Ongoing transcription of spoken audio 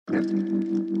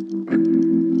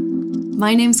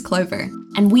My name's Clover,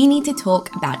 and we need to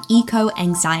talk about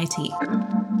eco-anxiety.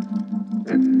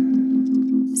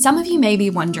 Some of you may be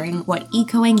wondering what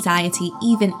eco-anxiety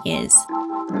even is,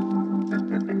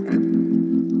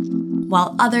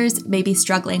 while others may be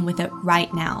struggling with it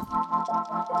right now.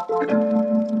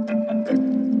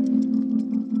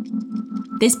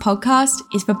 This podcast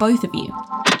is for both of you.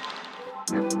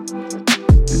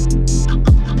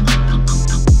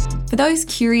 For those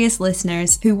curious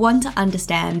listeners who want to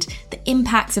understand the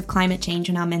impacts of climate change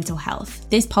on our mental health,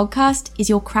 this podcast is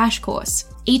your crash course.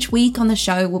 Each week on the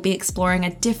show, we'll be exploring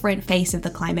a different face of the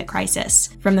climate crisis,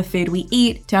 from the food we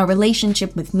eat to our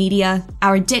relationship with media,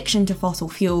 our addiction to fossil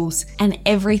fuels, and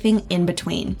everything in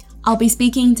between. I'll be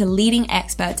speaking to leading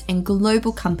experts and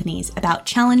global companies about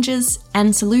challenges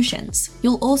and solutions.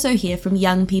 You'll also hear from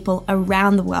young people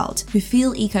around the world who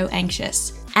feel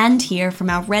eco-anxious, and hear from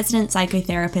our resident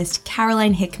psychotherapist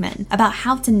Caroline Hickman about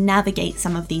how to navigate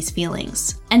some of these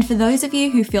feelings. And for those of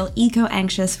you who feel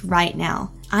eco-anxious right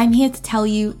now, I'm here to tell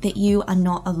you that you are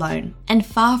not alone. And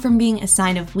far from being a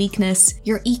sign of weakness,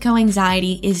 your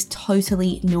eco-anxiety is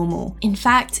totally normal. In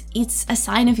fact, it's a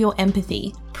sign of your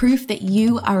empathy, proof that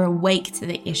you are awake to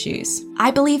the issues. I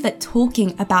believe that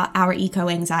talking about our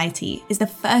eco-anxiety is the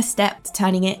first step to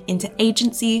turning it into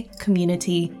agency,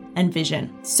 community, and vision.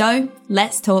 So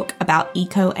let's talk about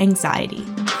eco-anxiety.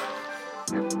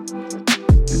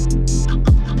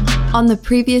 On the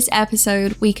previous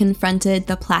episode, we confronted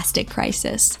the plastic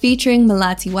crisis, featuring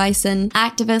Melati Wyson,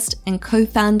 activist and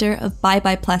co-founder of Bye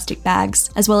Bye Plastic Bags,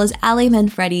 as well as Ali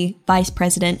Manfredi, vice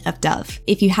president of Dove.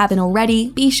 If you haven't already,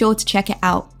 be sure to check it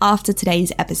out after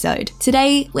today's episode.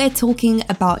 Today, we're talking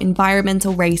about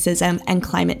environmental racism and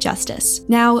climate justice.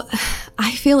 Now,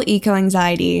 I feel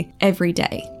eco-anxiety every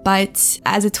day, but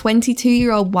as a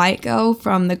 22-year-old white girl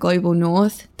from the global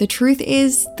north, the truth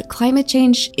is that climate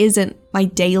change isn't my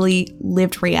daily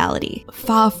lived reality.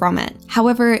 Far from it.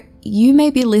 However, you may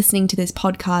be listening to this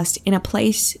podcast in a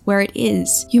place where it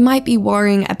is. You might be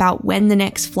worrying about when the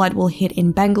next flood will hit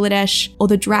in Bangladesh or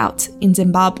the drought in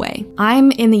Zimbabwe.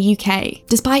 I'm in the UK.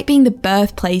 Despite being the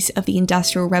birthplace of the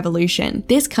Industrial Revolution,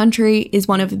 this country is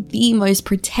one of the most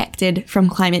protected from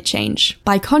climate change.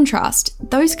 By contrast,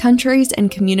 those countries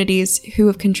and communities who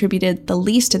have contributed the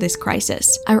least to this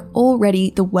crisis are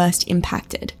already the worst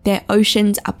impacted. Their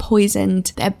oceans are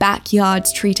poisoned, their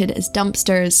backyards treated as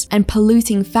dumpsters, and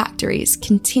polluting factories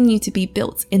continue to be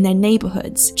built in their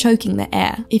neighborhoods, choking the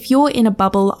air. If you're in a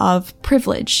bubble of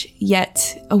privilege,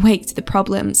 yet awake to the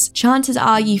problems, chances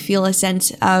are you feel a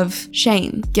sense of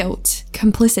shame, guilt,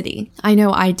 complicity. I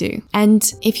know I do.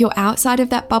 And if you're outside of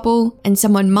that bubble and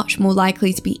someone much more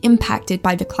likely to be impacted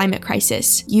by the climate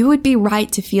crisis, you would be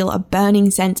right to feel a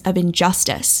burning sense of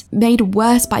injustice, made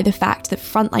worse by the fact that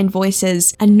frontline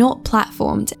voices are not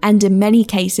platformed and in many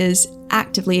cases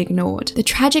actively ignored. The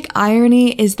tragic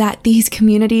irony is that these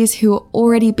communities who are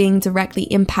already being directly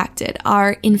impacted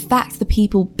are in fact the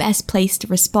people best placed to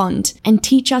respond and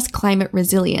teach us climate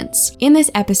resilience. In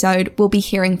this episode, we'll be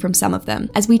hearing from some of them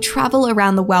as we travel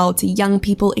around the world to young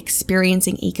people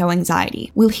experiencing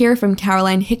eco-anxiety. We'll hear from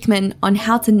Caroline Hickman on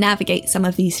how to navigate some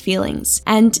of these feelings.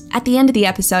 And at the end of the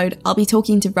episode, I'll be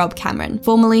talking to Rob Cameron,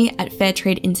 formerly at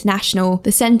Fairtrade International,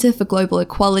 the Centre for Global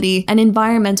Equality, and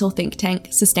environmental think tank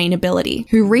Sustainability,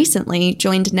 who recently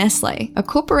joined Nestle, a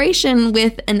corporation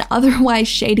with an otherwise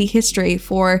shady history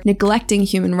for neglecting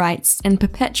human rights and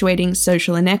perpetuating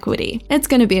social inequity. It's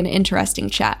going to be an interesting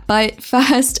chat. But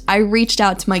first, I reached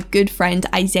out to my good friend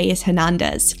Isaias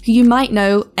Hernandez, who you might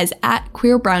know as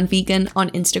 @QueerBrownVegan on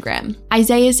Instagram.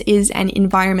 Isaias is an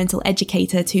environmental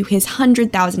educator to his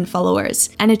 100,000 followers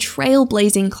and a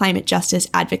trailblazing climate justice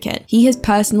advocate. He has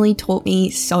personally taught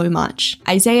me so much.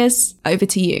 Isaias, over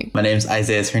to you. My name's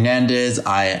Isaias Hernandez.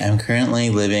 I am currently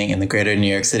living in the greater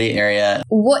New York City area.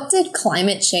 What did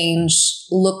climate change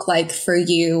look like for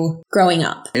you growing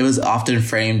up? It was often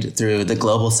framed through the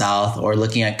global south or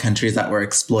looking at countries that were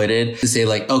exploited to say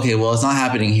like, okay, well, it's not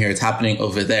happening here, it's happening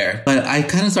over there. But I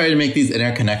kind of started to make these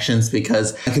interconnections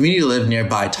because a community lived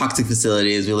nearby toxic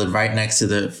facilities. We lived right next to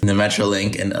the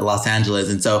Metrolink in Los Angeles.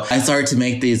 And so I started to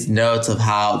make these notes of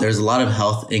how there's a lot of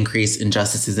health increase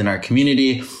injustices in our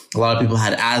community. A lot of people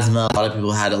had asthma. A lot of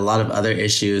people had a lot of other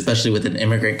issues, especially with an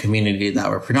immigrant community that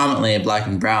were predominantly Black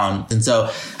and brown. And so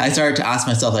I started to ask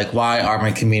myself, like, why are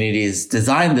my communities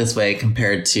designed this way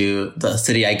compared to the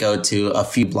city I go to a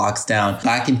few blocks down?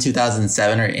 Back in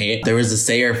 2007 or 8, there was a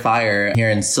Sayer fire here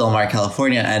in Silmar,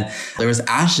 California, and there was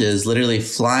ashes literally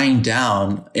flying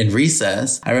down in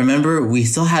recess. I remember we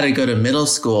still had to go to middle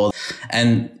school,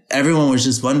 and everyone was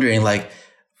just wondering, like,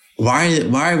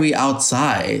 why are we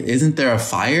outside? Isn't there a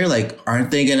fire? Like,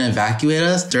 aren't they going to evacuate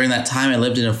us? During that time, I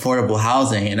lived in affordable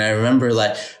housing. And I remember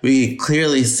like we could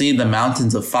clearly see the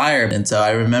mountains of fire. And so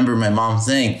I remember my mom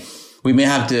saying, we may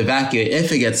have to evacuate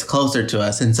if it gets closer to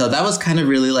us. And so that was kind of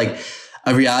really like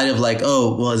a reality of like,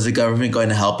 oh, well, is the government going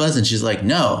to help us? And she's like,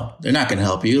 no, they're not going to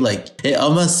help you. Like, it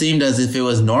almost seemed as if it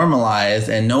was normalized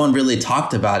and no one really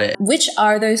talked about it. Which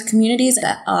are those communities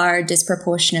that are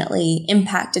disproportionately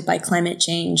impacted by climate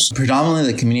change?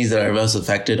 Predominantly the communities that are most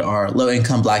affected are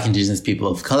low-income Black, Indigenous people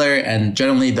of color. And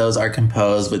generally those are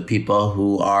composed with people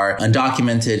who are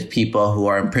undocumented, people who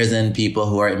are in prison, people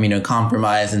who are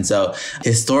immunocompromised. And so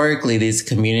historically, these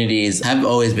communities have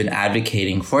always been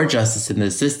advocating for justice in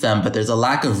the system, but there's a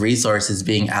lack of resources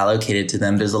being allocated to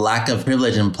them. There's a lack of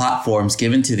privilege and platforms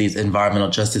given to these environmental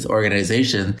justice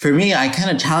organizations. For me, I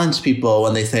kind of challenge people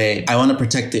when they say, I want to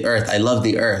protect the earth. I love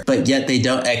the earth, but yet they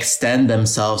don't extend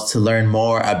themselves to learn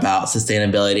more about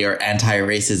sustainability or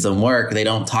anti-racism work. They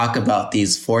don't talk about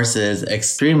these forces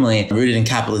extremely rooted in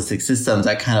capitalistic systems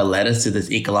that kind of led us to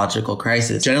this ecological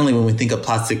crisis. Generally, when we think of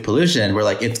plastic pollution, we're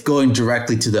like, it's going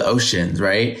directly to the oceans,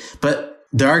 right? But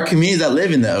there are communities that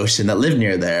live in the ocean, that live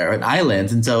near there, and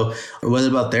islands. And so what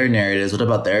about their narratives? What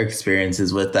about their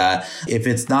experiences with that? If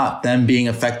it's not them being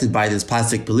affected by this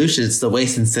plastic pollution, it's the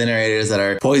waste incinerators that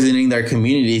are poisoning their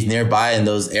communities nearby in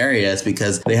those areas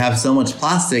because they have so much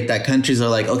plastic that countries are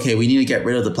like, okay, we need to get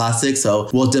rid of the plastic. So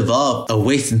we'll develop a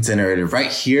waste incinerator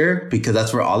right here because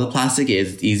that's where all the plastic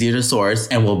is. It's easier to source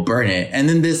and we'll burn it. And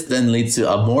then this then leads to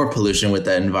a more pollution with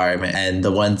the environment. And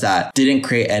the ones that didn't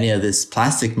create any of this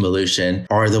plastic pollution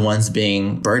are the ones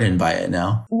being burdened by it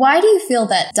now. Why do you feel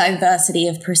that diversity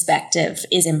of perspective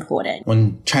is important?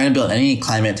 When trying to build any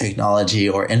climate technology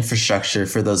or infrastructure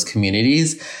for those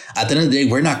communities, at the end of the day,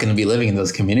 we're not going to be living in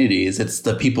those communities. It's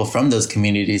the people from those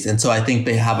communities. And so I think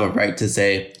they have a right to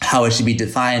say how it should be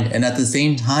defined. And at the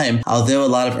same time, although a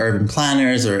lot of urban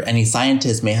planners or any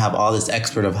scientists may have all this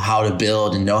expert of how to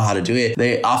build and know how to do it,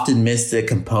 they often miss the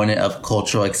component of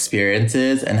cultural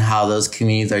experiences and how those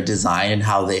communities are designed and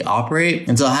how they operate.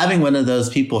 And so having one of those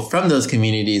people from those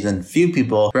communities and few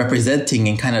people representing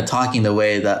and kind of talking the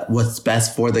way that what's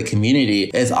best for the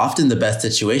community is often the best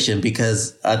situation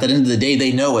because at the end of the day,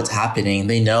 they know what's happening.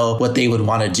 They know what they would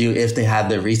want to do if they had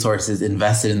the resources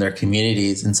invested in their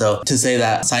communities. And so to say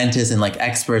that scientists and like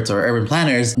experts or urban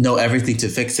planners know everything to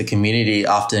fix the community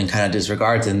often kind of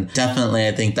disregards. And definitely,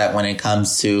 I think that when it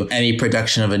comes to any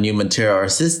production of a new material or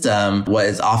system, what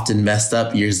is often messed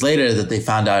up years later that they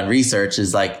found out in research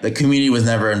is like the community was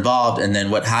never involved. And then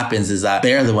what happens is that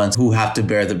they're the ones who have to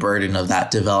bear the burden of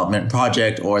that development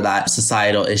project or that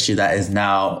societal issue that is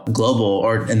now global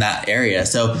or in that area.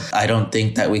 So I don't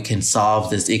think that we can solve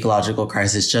this ecological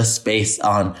crisis just based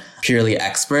on purely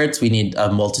experts. We need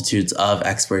multitudes of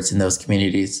experts in those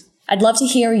communities. I'd love to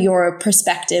hear your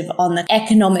perspective on the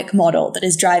economic model that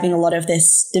is driving a lot of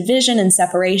this division and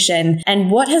separation,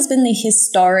 and what has been the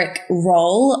historic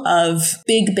role of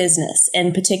big business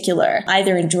in particular,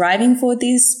 either in driving forward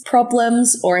these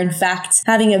problems or in fact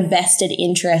having a vested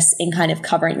interest in kind of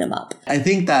covering them up. I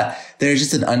think that there's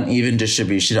just an uneven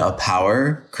distribution of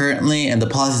power currently, and the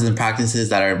policies and practices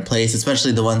that are in place,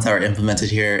 especially the ones that are implemented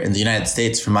here in the United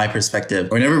States, from my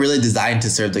perspective, were never really designed to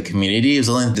serve the community. It was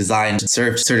only designed to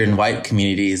serve certain white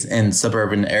communities in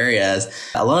suburban areas.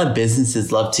 A lot of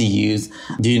businesses love to use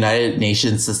the United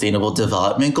Nations Sustainable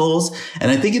Development Goals.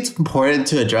 And I think it's important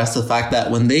to address the fact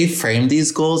that when they framed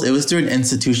these goals, it was through an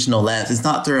institutional lens. It's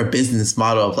not through a business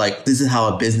model of like, this is how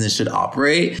a business should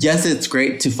operate. Yes, it's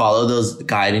great to follow those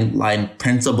guiding line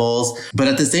principles. But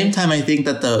at the same time, I think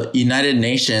that the United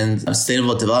Nations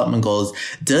Sustainable Development Goals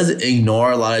does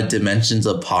ignore a lot of dimensions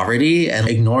of poverty and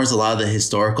ignores a lot of the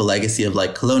historical legacy of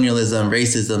like colonialism,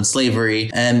 racism, slavery.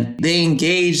 And they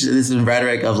engage this in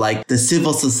rhetoric of like the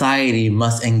civil society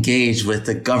must engage with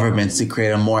the governments to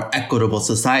create a more equitable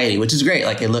society, which is great.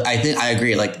 Like, I think I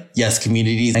agree. Like, yes,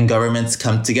 communities and governments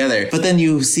come together. But then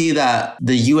you see that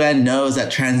the UN knows that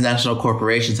transnational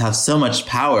corporations have so much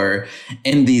power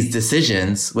in these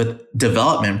decisions with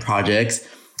development projects.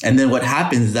 And then what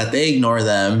happens is that they ignore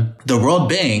them. The World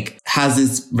Bank has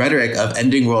this rhetoric of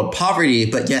ending world poverty,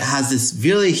 but yet has this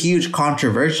really huge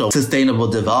controversial sustainable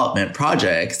development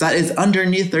projects that is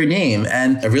underneath their name.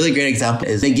 And a really great example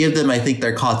is they give them, I think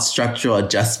they're called structural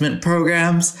adjustment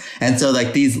programs. And so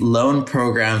like these loan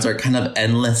programs are kind of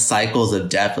endless cycles of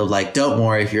debt of like, don't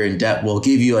worry, if you're in debt, we'll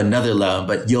give you another loan,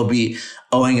 but you'll be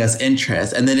owing us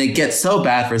interest. And then it gets so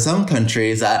bad for some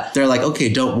countries that they're like, okay,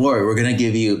 don't worry, we're going to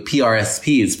give you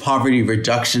PRSPs, poverty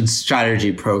reduction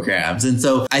strategy programs. And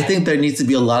so I think there needs to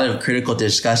be a lot of critical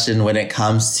discussion when it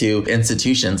comes to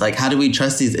institutions. Like, how do we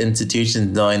trust these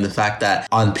institutions knowing the fact that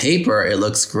on paper, it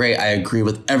looks great. I agree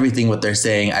with everything what they're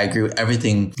saying. I agree with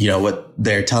everything, what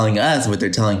they're telling us, what they're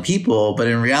telling people. But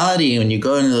in reality, when you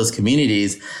go into those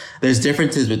communities, there's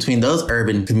differences between those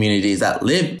urban communities that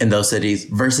live in those cities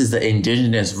versus the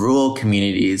indigenous rural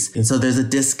communities. And so there's a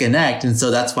disconnect. And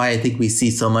so that's why I think we see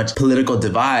so much political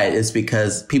divide, is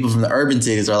because people from the urban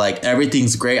cities are like,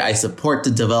 everything's great. I support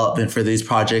the development for these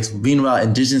projects. Meanwhile,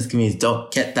 indigenous communities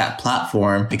don't get that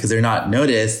platform because they're not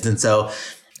noticed. And so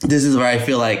this is where I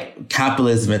feel like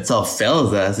capitalism itself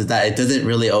fails us, is that it doesn't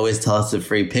really always tell us the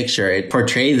free picture. It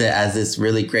portrays it as this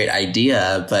really great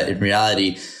idea, but in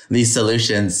reality, these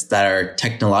solutions that are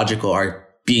technological are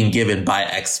being given by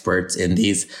experts in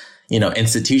these,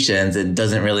 institutions, and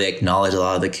doesn't really acknowledge a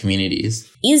lot of the communities.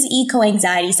 Is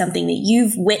eco-anxiety something that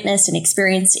you've witnessed and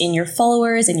experienced in your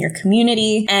followers, in your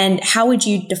community? And how would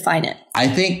you define it? I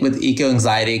think with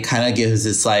eco-anxiety, it kind of gives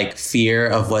this like fear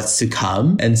of what's to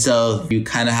come. And so you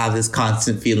kind of have this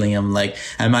constant feeling of like,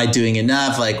 am I doing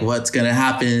enough? Like, what's going to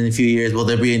happen in a few years? Will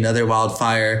there be another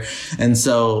wildfire? And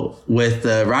so with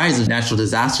the rise of natural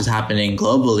disasters happening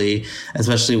globally,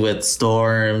 especially with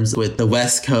storms, with the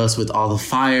West Coast, with all the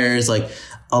fires, like,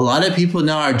 a lot of people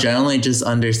now are generally just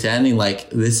understanding like,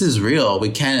 this is real. We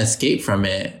can't escape from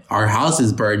it. Our house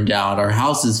is burned down. Our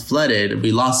house is flooded.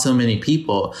 We lost so many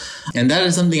people. And that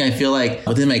is something I feel like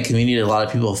within my community, a lot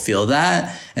of people feel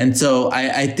that. And so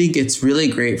I think it's really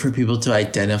great for people to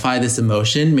identify this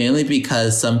emotion, mainly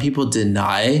because some people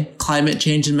deny climate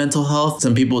change and mental health.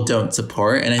 Some people don't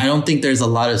support. And I don't think there's a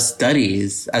lot of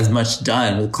studies as much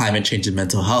done with climate change and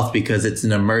mental health because it's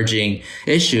an emerging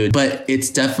issue, but it's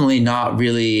definitely not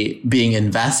really being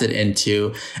invested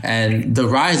into. And the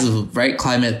rise of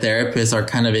climate therapists are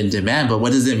kind of in demand, but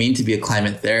what does it mean to be a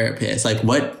climate therapist? Like,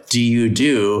 what do you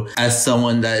do as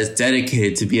someone that is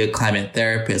dedicated to be a climate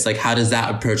therapist? Like, how does that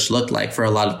approach look like for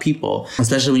a lot of people,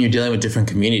 especially when you're dealing with different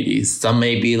communities? Some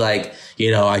may be like,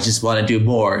 I just want to do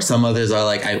more. Some others are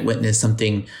like, I witnessed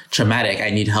something traumatic. I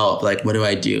need help. Like, what do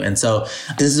I do? And so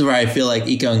this is where I feel like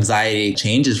eco-anxiety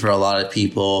changes for a lot of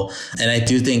people. And I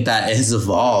do think that it has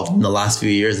evolved in the last few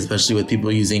years, especially with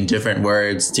people using different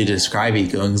words to describe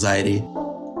eco-anxiety.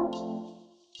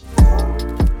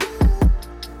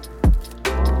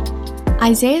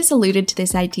 Isaiah's alluded to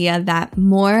this idea that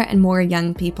more and more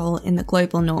young people in the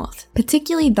global north,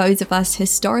 particularly those of us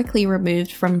historically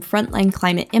removed from frontline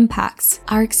climate impacts,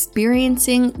 are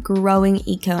experiencing growing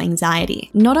eco-anxiety,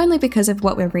 not only because of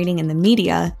what we're reading in the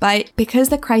media, but because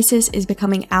the crisis is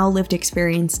becoming our lived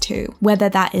experience too, whether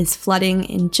that is flooding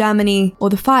in Germany or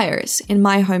the fires in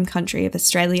my home country of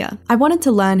Australia. I wanted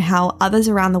to learn how others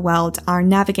around the world are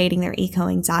navigating their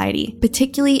eco-anxiety,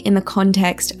 particularly in the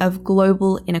context of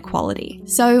global inequality.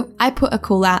 So I put a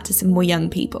call out to some more young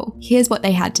people. Here's what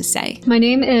they had to say. My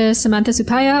name is Samantha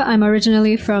Supaya. I'm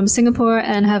originally from Singapore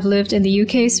and have lived in the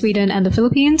UK, Sweden, and the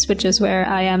Philippines, which is where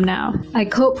I am now. I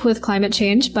cope with climate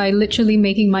change by literally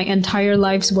making my entire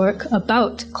life's work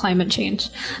about climate change.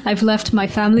 I've left my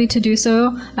family to do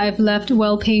so. I've left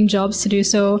well-paying jobs to do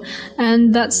so.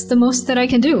 And that's the most that I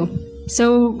can do.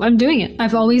 So I'm doing it.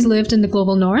 I've always lived in the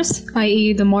global north,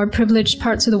 i.e. the more privileged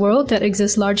parts of the world that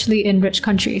exist largely in rich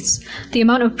countries. The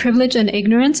amount of privilege and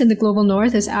ignorance in the global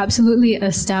north is absolutely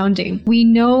astounding. We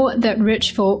know that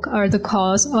rich folk are the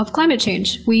cause of climate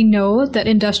change. We know that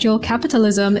industrial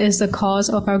capitalism is the cause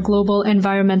of our global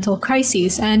environmental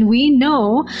crises. And we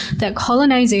know that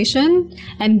colonization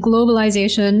and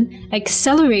globalization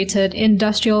accelerated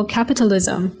industrial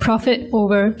capitalism, profit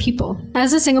over people.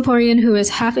 As a Singaporean who is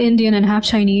half Indian and half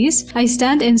Chinese, I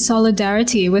stand in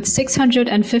solidarity with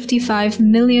 655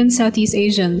 million Southeast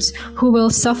Asians who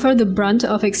will suffer the brunt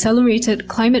of accelerated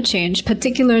climate change,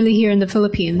 particularly here in the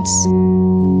Philippines.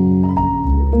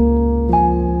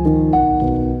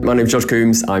 My name is Josh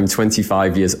Coombs. I'm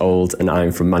 25 years old and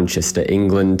I'm from Manchester,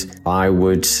 England. I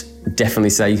would definitely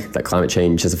say that climate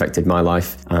change has affected my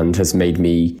life and has made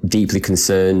me deeply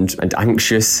concerned and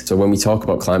anxious. So when we talk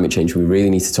about climate change, we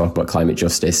really need to talk about climate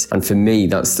justice. And for me,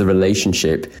 that's the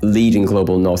relationship leading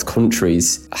global north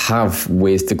countries have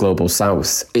with the global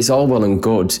south. It's all well and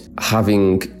good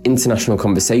having international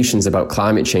conversations about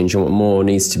climate change and what more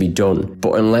needs to be done.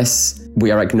 But unless We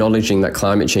are acknowledging that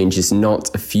climate change is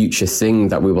not a future thing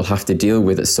that we will have to deal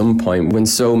with at some point, when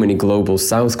so many global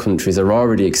south countries are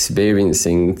already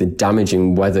experiencing the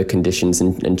damaging weather conditions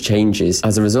and changes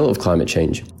as a result of climate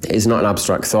change. It's not an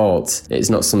abstract thought. It's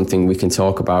not something we can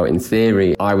talk about in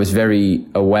theory. I was very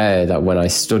aware that when I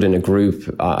stood in a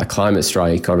group at a climate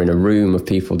strike or in a room of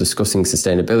people discussing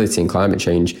sustainability and climate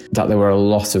change, that there were a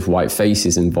lot of white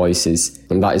faces and voices,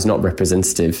 and that is not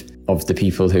representative of the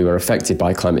people who are affected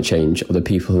by climate change or the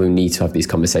people who need to have these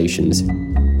conversations.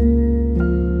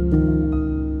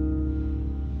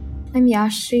 I'm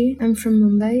Yashri. I'm from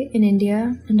Mumbai in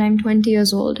India, and I'm 20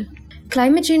 years old.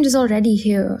 Climate change is already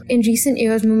here. In recent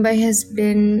years, Mumbai has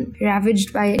been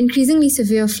ravaged by increasingly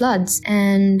severe floods,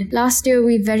 and last year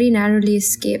we very narrowly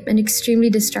escaped an extremely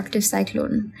destructive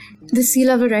cyclone. The sea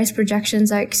level rise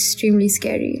projections are extremely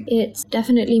scary. It's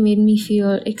definitely made me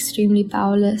feel extremely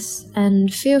powerless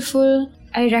and fearful.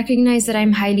 I recognize that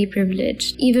I'm highly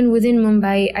privileged. Even within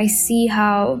Mumbai, I see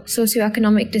how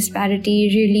socioeconomic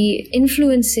disparity really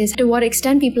influences to what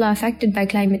extent people are affected by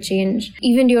climate change.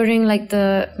 Even during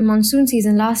the monsoon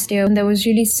season last year, when there was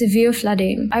really severe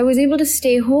flooding, I was able to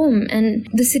stay home and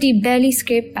the city barely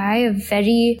scraped by a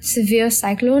very severe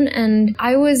cyclone, and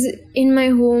I was in my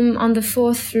home on the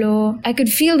 4th floor. I could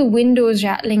feel the windows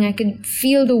rattling. I could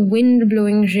feel the wind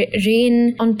blowing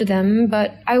rain onto them,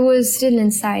 but I was still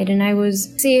inside and I was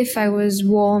safe, I was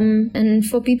warm. And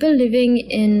for people living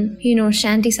in,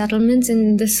 shanty settlements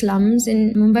in the slums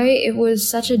in Mumbai, it was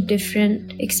such a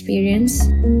different experience.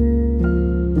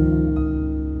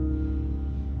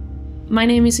 My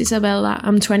name is Isabella.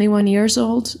 I'm 21 years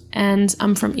old and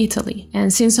I'm from Italy.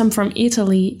 And since I'm from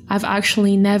Italy, I've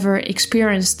actually never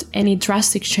experienced any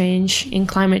drastic change in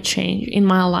climate change in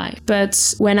my life.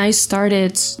 But when I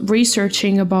started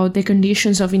researching about the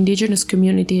conditions of indigenous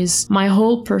communities, my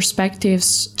whole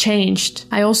perspectives changed.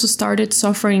 I also started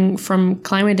suffering from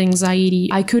climate anxiety.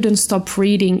 I couldn't stop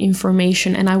reading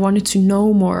information and I wanted to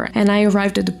know more. And I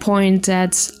arrived at the point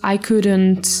that I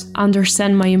couldn't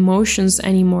understand my emotions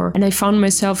anymore. And I found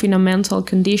myself in a mental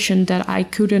condition that I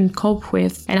couldn't cope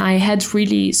with. And I had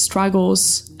really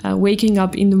struggles waking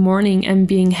up in the morning and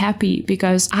being happy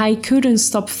because I couldn't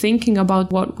stop thinking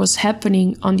about what was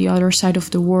happening on the other side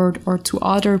of the world or to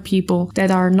other people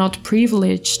that are not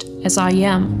privileged as I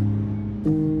am.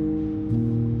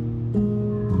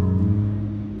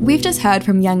 We've just heard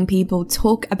from young people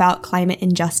talk about climate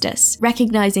injustice,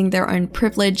 recognizing their own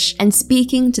privilege, and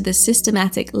speaking to the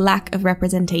systematic lack of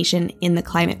representation in the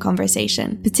climate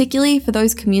conversation, particularly for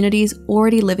those communities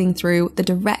already living through the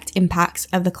direct impacts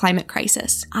of the climate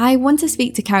crisis. I want to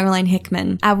speak to Caroline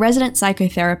Hickman, our resident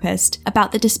psychotherapist,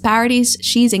 about the disparities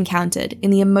she's encountered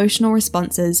in the emotional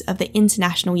responses of the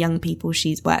international young people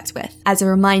she's worked with. As a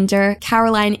reminder,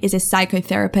 Caroline is a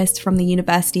psychotherapist from the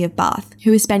University of Bath,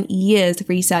 who has spent years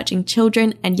researching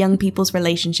children and young people's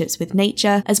relationships with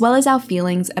nature, as well as our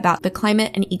feelings about the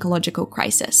climate and ecological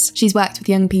crisis. She's worked with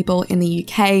young people in the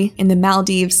UK, in the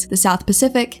Maldives, the South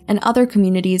Pacific, and other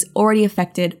communities already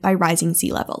affected by rising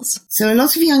sea levels. So a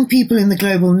lot of young people in the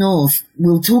global north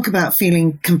will talk about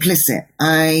feeling complicit.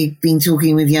 I've been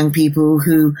talking with young people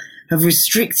who have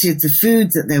restricted the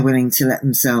food that they're willing to let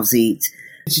themselves eat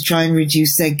to try and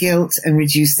reduce their guilt and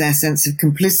reduce their sense of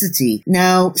complicity.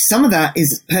 Now, some of that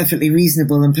is perfectly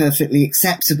reasonable and perfectly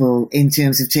acceptable in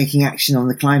terms of taking action on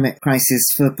the climate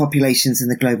crisis for populations in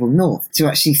the global north, to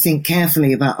actually think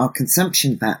carefully about our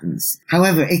consumption patterns.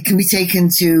 However, it can be taken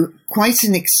to quite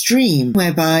an extreme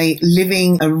whereby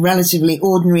living a relatively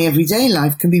ordinary everyday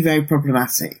life can be very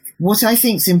problematic. What I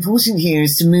think is important here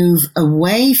is to move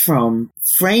away from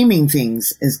framing things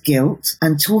as guilt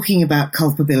and talking about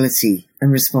culpability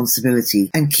and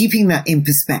responsibility and keeping that in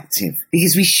perspective,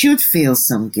 because we should feel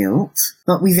some guilt,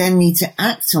 but we then need to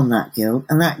act on that guilt,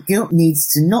 and that guilt needs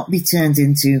to not be turned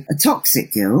into a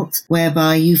toxic guilt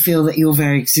whereby you feel that your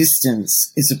very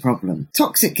existence is a problem.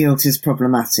 Toxic guilt is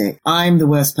problematic. I'm the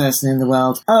worst person in the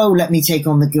world. Oh, let me take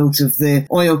on the guilt of the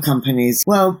oil companies.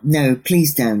 Well, no,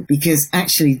 please don't, because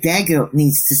actually their guilt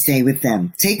needs to stay with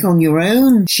them. Take on your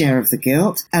own share of the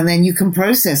guilt, and then you can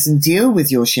process and deal with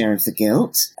your share of the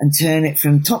guilt and turn it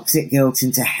from toxic guilt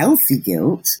into healthy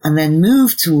guilt, and then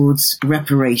move towards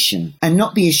reparation and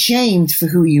not be ashamed for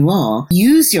who you are.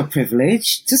 Use your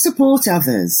privilege to support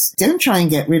others. Don't try and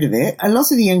get rid of it. A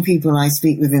lot of the young people I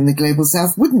speak with in the global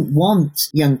south wouldn't want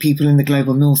young people in the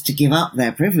global north to give up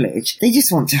their privilege. They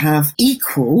just want to have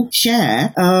equal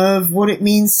share of what it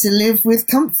means to live with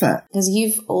comfort. Because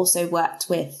you've also worked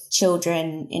with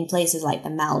children in places like the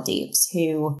Maldives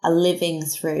who are living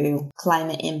through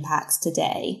climate impacts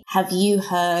today. Have you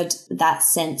heard that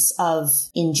sense of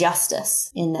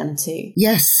injustice in them too?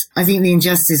 Yes, I think the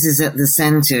injustice is at the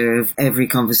center of every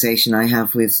conversation I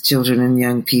have with children and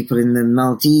young people in the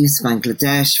Maldives,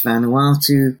 Bangladesh,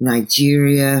 Vanuatu,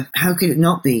 Nigeria. How could it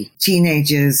not be?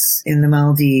 Teenagers in the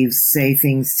Maldives say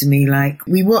things to me like,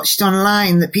 we watched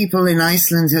online that people in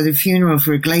Iceland had a funeral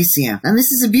for a glacier. And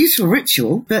this is a beautiful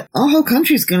ritual, but our whole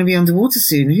country is going to be underwater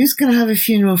soon. Who's going to have a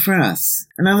funeral for us?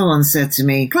 Another one said to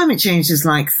me, climate change is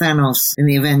like Thanos in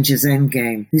the Avengers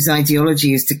Endgame, whose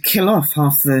ideology is to kill off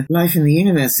half the life in the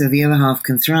universe so the other half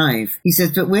can thrive. He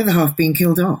said, but we're the half being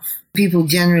killed off. People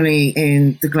generally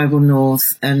in the global north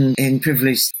and in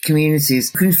privileged communities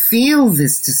can feel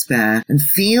this despair and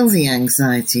feel the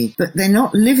anxiety, but they're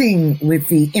not living with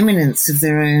the imminence of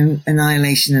their own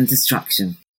annihilation and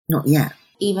destruction. Not yet.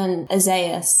 Even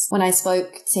Isaias, when I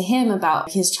spoke to him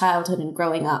about his childhood and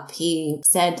growing up, he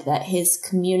said that his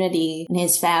community and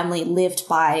his family lived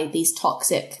by these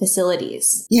toxic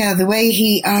facilities. Yeah, the way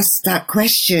he asked that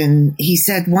question, he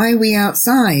said, why are we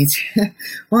outside?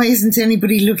 Why isn't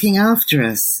anybody looking after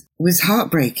us? Was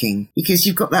heartbreaking, because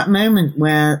you've got that moment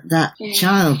where that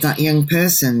child, that young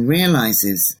person,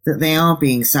 realizes that they are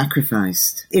being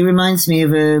sacrificed. It reminds me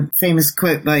of a famous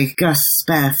quote by Gus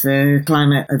Speth, a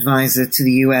climate advisor to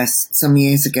the US some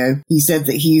years ago. He said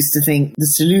that he used to think the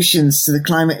solutions to the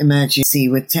climate emergency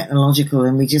were technological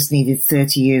and we just needed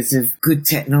 30 years of good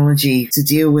technology to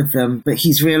deal with them. But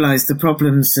he's realized the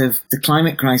problems of the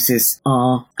climate crisis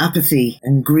are apathy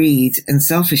and greed and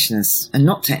selfishness and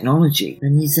not technology.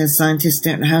 And he says scientists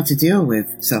don't know how to deal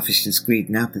with selfishness, greed,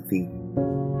 and apathy.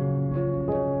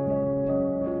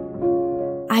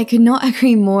 I could not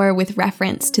agree more with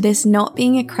reference to this not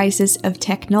being a crisis of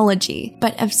technology,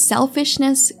 but of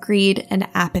selfishness, greed, and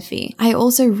apathy. I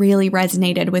also really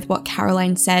resonated with what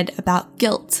Caroline said about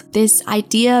guilt. This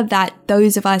idea that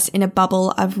those of us in a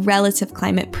bubble of relative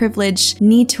climate privilege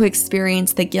need to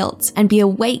experience the guilt and be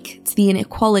awake to the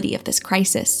inequality of this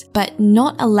crisis, but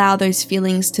not allow those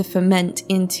feelings to ferment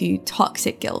into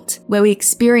toxic guilt, where we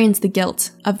experience the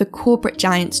guilt of the corporate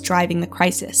giants driving the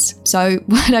crisis. So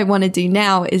what I want to do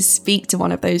now is speak to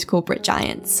one of those corporate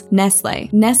giants, Nestle.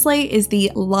 Nestle is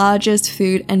the largest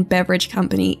food and beverage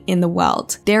company in the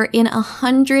world. They're in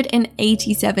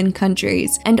 187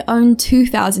 countries and own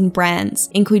 2,000 brands,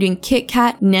 including Kit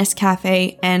Kat,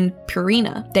 Nescafe, and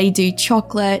Purina. They do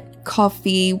chocolate,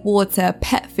 coffee, water,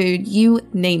 pet food, you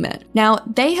name it. Now,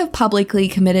 they have publicly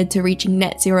committed to reaching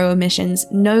net zero emissions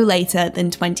no later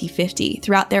than 2050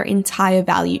 throughout their entire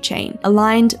value chain,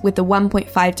 aligned with the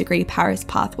 1.5 degree Paris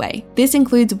pathway. This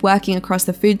includes working across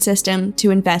the food system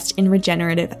to invest in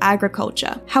regenerative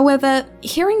agriculture. However,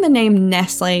 hearing the name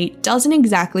Nestle doesn't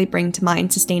exactly bring to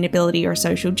mind sustainability or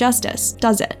social justice,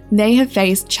 does it? They have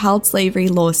faced child slavery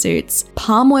lawsuits,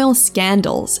 palm oil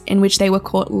scandals in which they were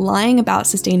caught lying about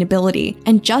sustainability,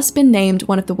 and just been named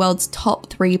one of the world's top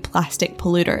 3 plastic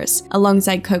polluters,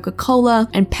 alongside Coca-Cola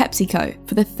and PepsiCo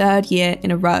for the 3rd year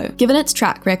in a row. Given its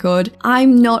track record,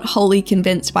 I'm not wholly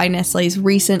convinced by Nestle's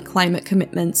recent climate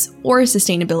commitments or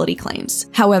sustainability claims.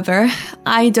 However,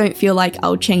 I don't feel like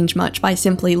I'll change much by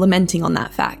simply lamenting on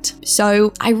that fact.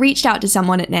 So I reached out to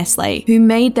someone at Nestle who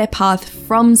made their path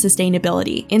from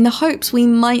sustainability in the hopes we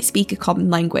might speak a common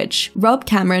language. Rob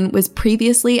Cameron was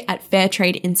previously at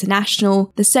Fairtrade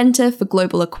International, the Center for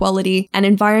Global Equality, and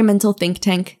environmental think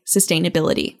tank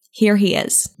Sustainability. Here he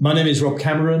is. My name is Rob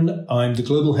Cameron. I'm the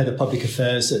Global Head of Public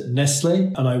Affairs at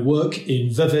Nestle, and I work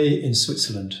in Vevey in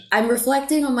Switzerland. I'm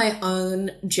reflecting on my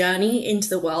own journey into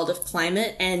the world of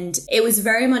climate, and it was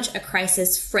very much a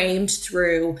crisis framed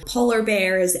through polar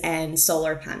bears and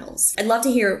solar panels. I'd love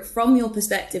to hear from your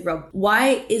perspective, Rob,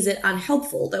 why is it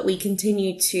unhelpful that we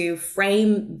continue to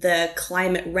frame the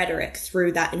climate rhetoric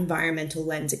through that environmental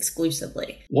lens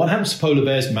exclusively? What happens to polar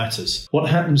bears matters. What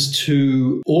happens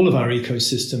to all of our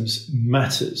ecosystems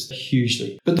matters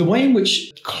hugely. But the way in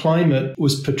which climate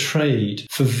was portrayed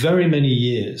for very many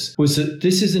years was that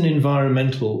this is an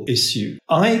environmental issue.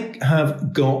 I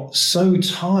have got so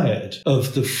tired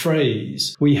of the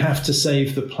phrase, we have to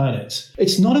save the planet.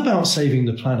 It's not about saving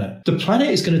the planet. The planet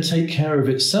is going to take care of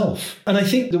itself. And I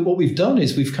think that what we've done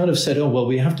is we've kind of said, oh, well,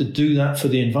 we have to do that for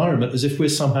the environment as if we're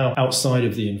somehow outside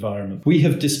of the environment. We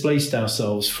have displaced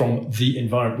ourselves from the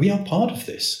environment. We are part of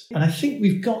this. And I think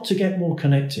we've got to get more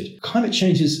connected. Climate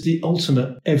change is the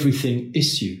ultimate everything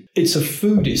issue. It's a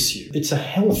food issue. It's a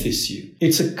health issue.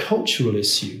 It's a cultural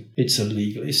issue. It's a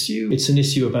legal issue. It's an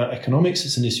issue about economics.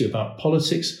 It's an issue about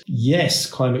politics. Yes,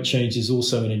 climate change is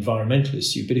also an environmental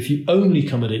issue. But if you only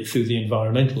come at it through the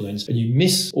environmental lens and you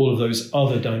miss all of those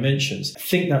other dimensions, I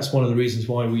think that's one of the reasons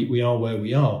why we are where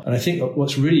we are. And I think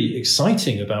what's really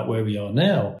exciting about where we are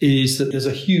now is that there's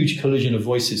a huge collision of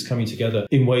voices coming together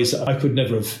in ways that I could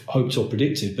never have hoped or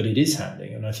predicted, but it is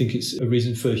happening. And I think it's a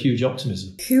reason for huge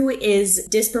optimism. Who is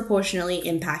disproportionately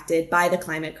impacted by the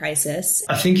climate crisis?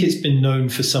 I think it's been known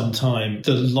for some time.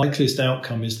 The likeliest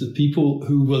outcome is that people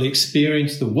who will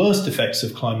experience the worst effects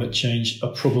of climate change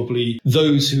are probably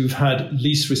those who've had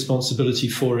least responsibility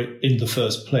for it in the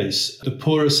first place. The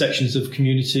poorer sections of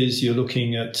communities, you're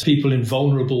looking at people in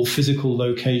vulnerable physical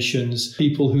locations,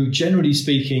 people who, generally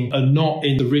speaking, are not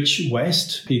in the rich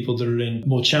West, people that are in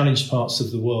more challenged parts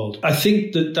of the world. I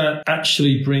think that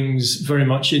actually brings very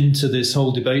much into this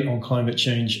whole debate on climate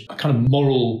change a kind of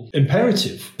moral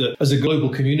imperative that as a global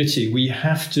community, we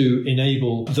have to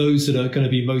enable those that are going to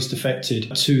be most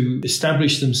affected to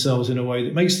establish themselves in a way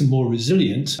that makes them more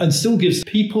resilient and still gives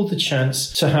people the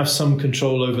chance to have some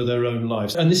control over their own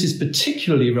lives. And this is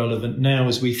particularly relevant now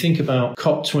as we think about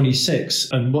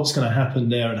COP26 and what's going to happen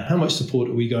there and how much support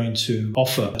are we going to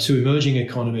offer to emerging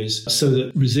economies so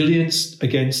that resilience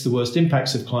against the worst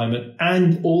impacts of climate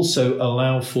and also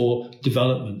allow for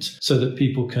development so that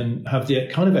people can have the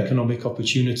kind of economic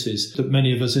opportunities that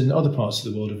many of us in other parts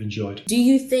of the world have enjoyed. Do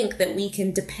you think that we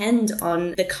can depend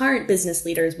on the current business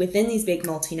leaders within these big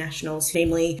multinationals,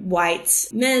 namely white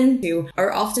men who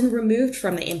are often removed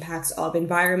from the impacts of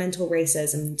environmental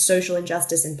racism, social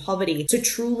injustice and poverty, to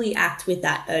truly act with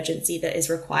that urgency that is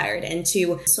required and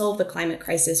to solve the climate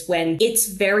crisis when its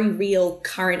very real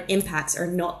current impacts are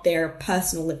not their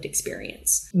personal lived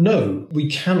experience? No,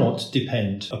 we cannot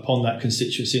depend upon that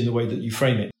constituency in the way that you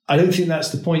frame it. I don't think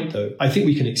that's the point, though. I think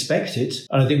we can expect it,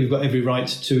 and I think we've got every right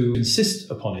to insist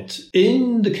upon it.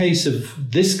 In the case of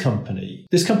this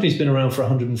company's been around for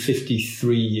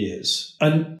 153 years.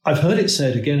 And I've heard it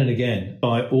said again and again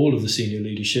by all of the senior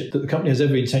leadership that the company has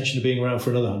every intention of being around for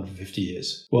another 150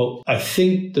 years. Well, I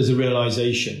think there's a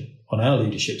realization on our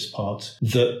leadership's part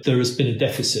that there has been a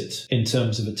deficit in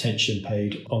terms of attention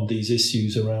paid on these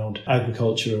issues around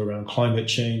agriculture, around climate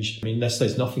change. I mean,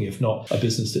 Nestle's nothing if not a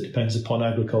business that depends upon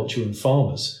agriculture and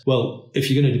farmers. Well,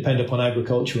 if you're going to depend upon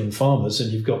agriculture and farmers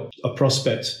and you've got a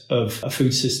prospect of a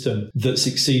food system that's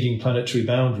exceeding planetary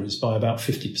boundaries by about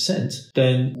 50%,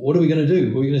 then what are we going to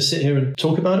do? Are we going to sit here and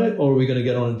talk about it, or are we going to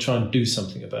get on and try and do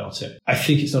something about it? I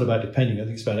think it's not about depending, I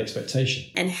think it's about expectation.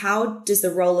 And how does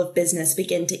the role of business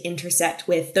begin to intersect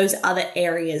with those other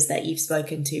areas that you've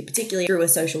spoken to, particularly through a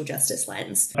social justice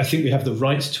lens? I think we have the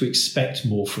right to expect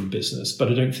more from business,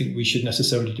 but I don't think we should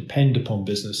necessarily depend upon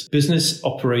business. Business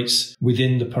operates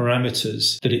within the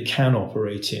parameters that it can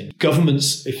operate in.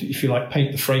 Governments, if you like,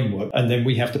 paint the framework, and then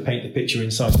we have to paint the picture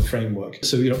inside the framework.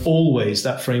 So, always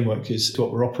that framework is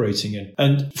what we're operating in.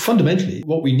 And fundamentally,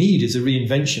 what we need is a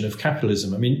reinvention of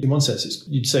capitalism. I mean, in one sense,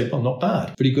 you'd say, well, not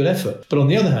bad, pretty good effort. But on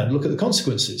the other hand, look at the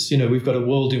consequences. We've got a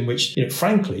world in which,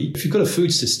 frankly, if you've got a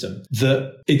food system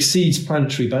that exceeds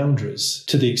planetary boundaries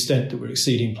to the extent that we're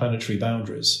exceeding planetary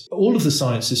boundaries, all of the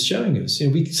science is showing us,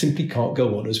 we simply can't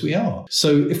go on as we are.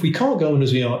 So if we can't go on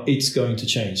as we are, it's going to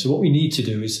change. So what we need to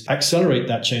do is accelerate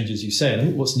that change, as you say. And I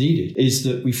think what's needed is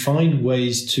that we find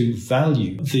ways to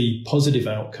value the positive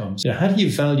outcomes. How do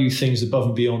you value things above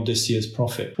and beyond this year's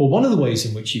profit? Well, one of the ways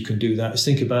in which you can do that is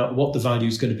think about what the value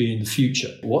is going to be in the future.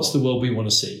 What's the world we want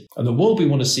to see? And the world we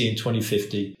want to see in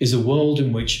 2050 is a world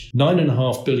in which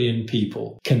 9.5 billion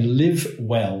people can live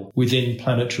well within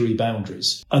planetary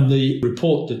boundaries. And the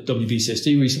report that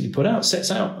WBCSD recently put out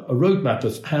sets out a roadmap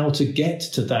of how to get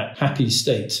to that happy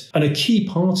state. And a key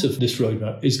part of this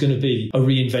roadmap is going to be a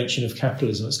reinvention of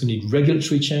capitalism. It's going to need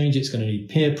regulatory change. It's going to need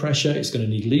peer pressure. It's going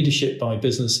to need leadership by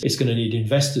business. It's going to need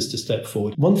investors to step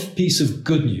forward. One piece of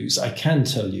good news I can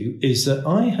tell you is that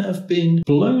I have been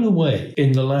blown away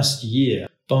in the last year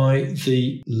by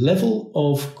the level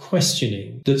of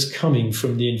questioning that's coming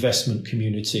from the investment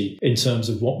community in terms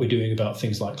of what we're doing about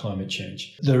things like climate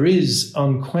change. There is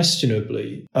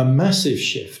unquestionably a massive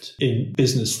shift in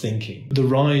business thinking. The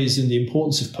rise in the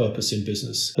importance of purpose in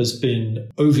business has been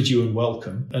overdue and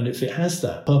welcome. And if it has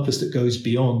that purpose that goes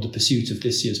beyond the pursuit of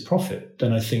this year's profit,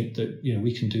 then I think that,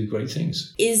 we can do great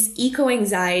things. Is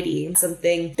eco-anxiety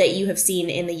something that you have seen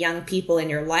in the young people in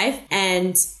your life?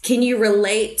 And can you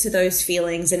relate to those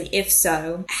feelings feelings? And if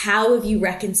so, how have you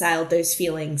reconciled those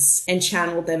feelings and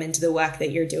channeled them into the work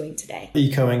that you're doing today?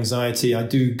 Eco-anxiety, I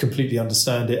do completely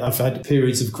understand it. I've had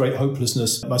periods of great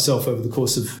hopelessness myself over the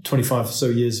course of 25 or so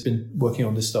years, been working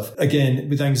on this stuff. Again,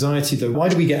 with anxiety though, why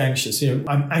do we get anxious?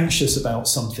 I'm anxious about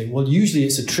something. Well, usually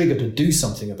it's a trigger to do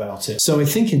something about it. So I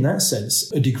think in that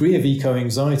sense, a degree of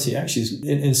eco-anxiety actually is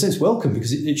in a sense welcome,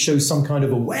 because it shows some kind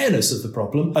of awareness of the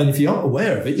problem. And if you aren't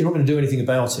aware of it, you're not going to do anything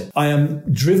about it. I am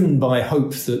driven by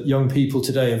hope that young people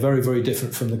today are very, very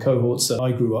different from the cohorts that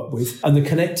I grew up with, and the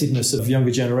connectedness of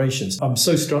younger generations. I'm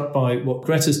so struck by what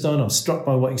Greta's done. I'm struck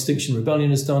by what Extinction Rebellion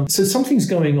has done. So something's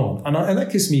going on, and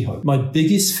that gives me hope. My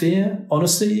biggest fear,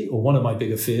 honestly, or one of my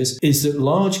bigger fears, is that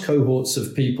large cohorts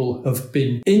of people have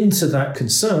been into that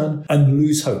concern and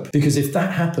lose hope. Because if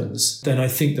that happens, then I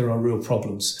think there are real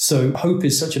problems. So hope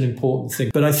is such an important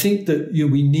thing. But I think that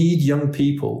we need young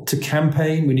people to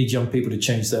campaign. We need young people to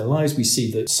change their lives. We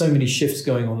see that so many shifts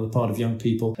going on the part of young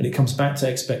people, and it comes back to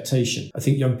expectation. I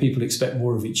think young people expect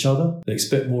more of each other. They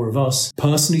expect more of us.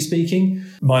 Personally speaking,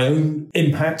 my own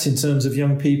impact in terms of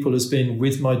young people has been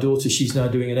with my daughter. She's now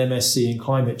doing an MSc in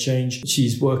climate change.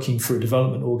 She's working for a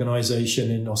development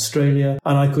organisation in Australia,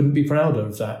 and I couldn't be prouder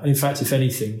of that. And in fact, if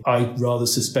anything, I rather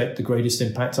suspect the greatest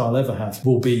impact I'll ever have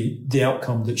will be the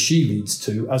outcome that she leads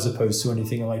to, as opposed to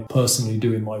anything I personally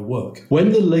do in my work.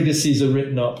 When the legacies are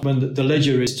written up, when the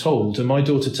ledger is told, and my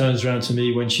daughter turns around to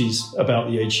me when she's about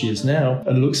the age she is now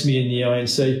and looks me in the eye and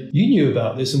say, "You knew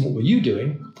about this and what were you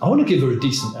doing?" I want to give her a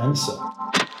decent answer.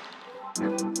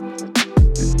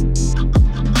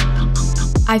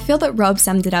 I feel that Rob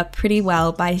summed it up pretty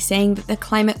well by saying that the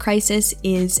climate crisis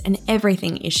is an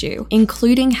everything issue,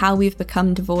 including how we've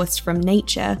become divorced from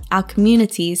nature, our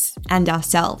communities, and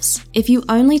ourselves. If you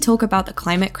only talk about the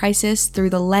climate crisis through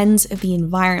the lens of the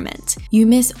environment, you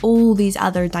miss all these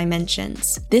other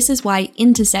dimensions. This is why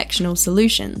intersectional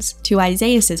solutions, to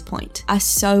Isaiah's point, are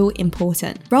so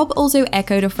important. Rob also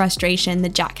echoed a frustration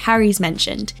that Jack Harries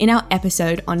mentioned in our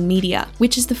episode on media,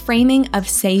 which is the framing of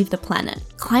Save the Planet.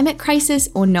 Climate crisis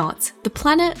or not, the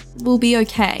planet will be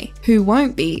okay. Who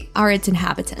won't be are its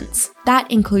inhabitants.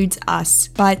 That includes us,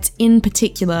 but in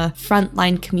particular,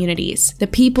 frontline communities, the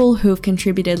people who have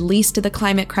contributed least to the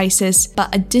climate crisis,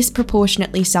 but are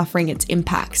disproportionately suffering its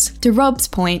impacts. To Rob's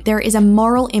point, there is a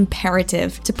moral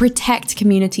imperative to protect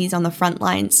communities on the front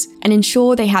lines and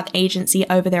ensure they have agency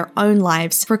over their own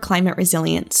lives for climate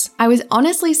resilience. I was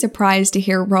honestly surprised to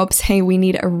hear Rob say we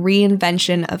need a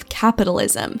reinvention of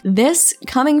capitalism. This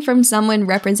coming from someone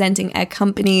representing a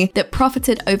company that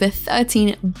profited over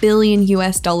 $13 billion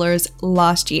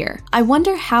last year. I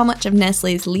wonder how much of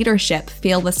Nestlé's leadership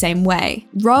feel the same way.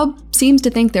 Rob seems to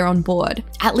think they're on board,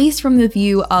 at least from the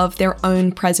view of their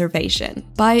own preservation.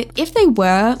 But if they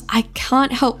were, I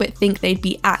can't help but think they'd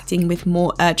be acting with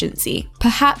more urgency.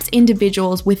 Perhaps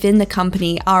individuals within the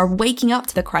company are waking up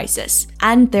to the crisis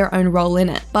and their own role in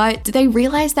it. But do they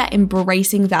realize that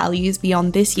embracing values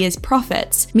beyond this year's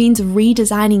profits means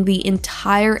redesigning the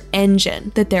entire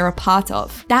engine that they're a part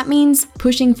of? That means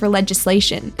pushing for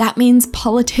legislation. That means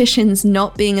politicians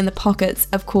not being in the pockets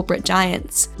of corporate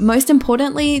giants. Most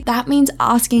importantly, that means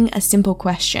asking a simple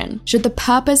question. Should the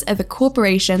purpose of a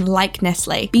corporation like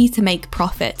Nestlé be to make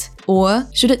profit? Or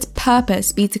should its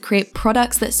purpose be to create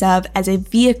products that serve as a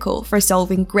vehicle for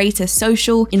solving greater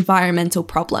social, environmental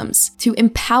problems, to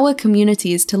empower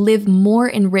communities to live more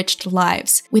enriched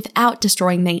lives without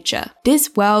destroying nature? This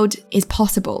world is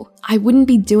possible. I wouldn't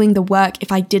be doing the work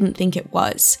if I didn't think it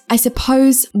was. I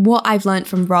suppose what I've learned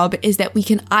from Rob is that we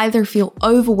can either feel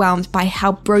overwhelmed by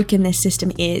how broken this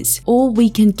system is, or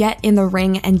we can get in the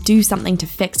ring and do something to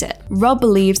fix it. Rob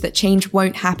believes that change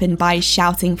won't happen by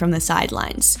shouting from the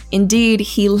sidelines. Indeed,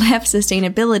 he left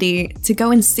sustainability to go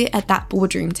and sit at that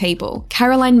boardroom table.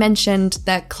 Caroline mentioned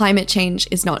that climate change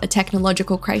is not a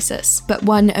technological crisis, but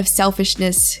one of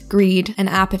selfishness, greed, and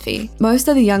apathy. Most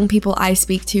of the young people I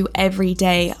speak to every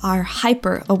day are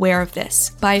hyper aware of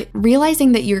this. By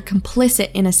realizing that you're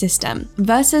complicit in a system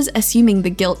versus assuming the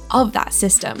guilt of that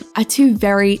system are two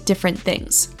very different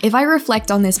things. If I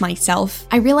reflect on this myself,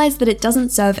 I realize that it doesn't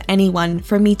serve anyone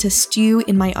for me to stew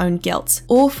in my own guilt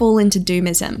or fall into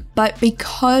doomism. But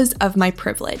because of my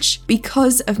privilege,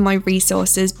 because of my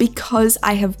resources, because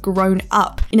I have grown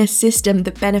up in a system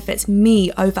that benefits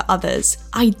me over others,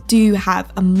 I do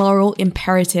have a moral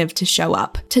imperative to show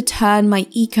up, to turn my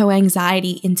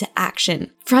eco-anxiety into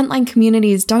action. Frontline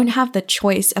communities don't have the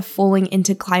choice of falling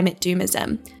into climate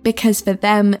doomism, because for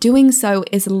them, doing so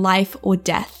is life or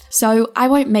death. So I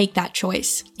won't make that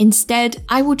choice. Instead,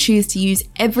 I will choose to use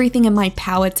everything in my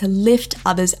power to lift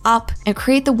others up and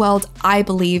create the world I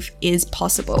believe is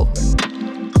possible.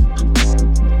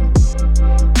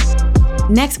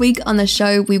 Next week on the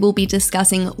show, we will be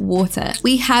discussing water.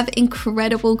 We have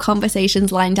incredible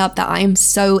conversations lined up that I am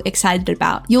so excited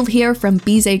about. You'll hear from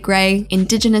Bize Gray,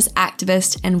 Indigenous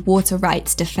activist and water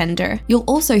rights defender. You'll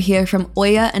also hear from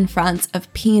Oya and France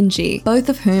of P&G, both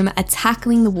of whom are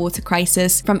tackling the water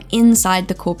crisis from inside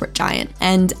the corporate giant.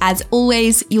 And as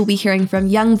always, you'll be hearing from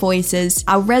young voices,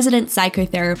 our resident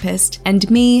psychotherapist,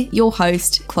 and me, your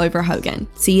host, Clover Hogan.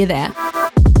 See you there.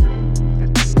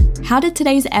 How did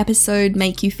today's episode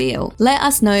make you feel? Let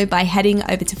us know by heading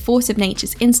over to Force of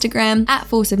Nature's Instagram at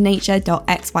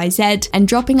forceofnature.xyz and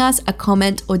dropping us a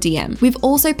comment or DM. We've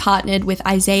also partnered with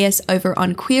Isaias over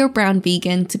on Queer Brown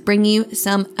Vegan to bring you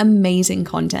some amazing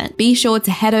content. Be sure to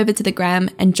head over to the gram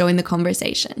and join the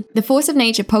conversation. The Force of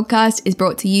Nature podcast is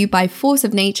brought to you by Force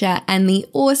of Nature and the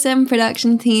awesome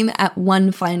production team at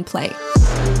One Fine Play.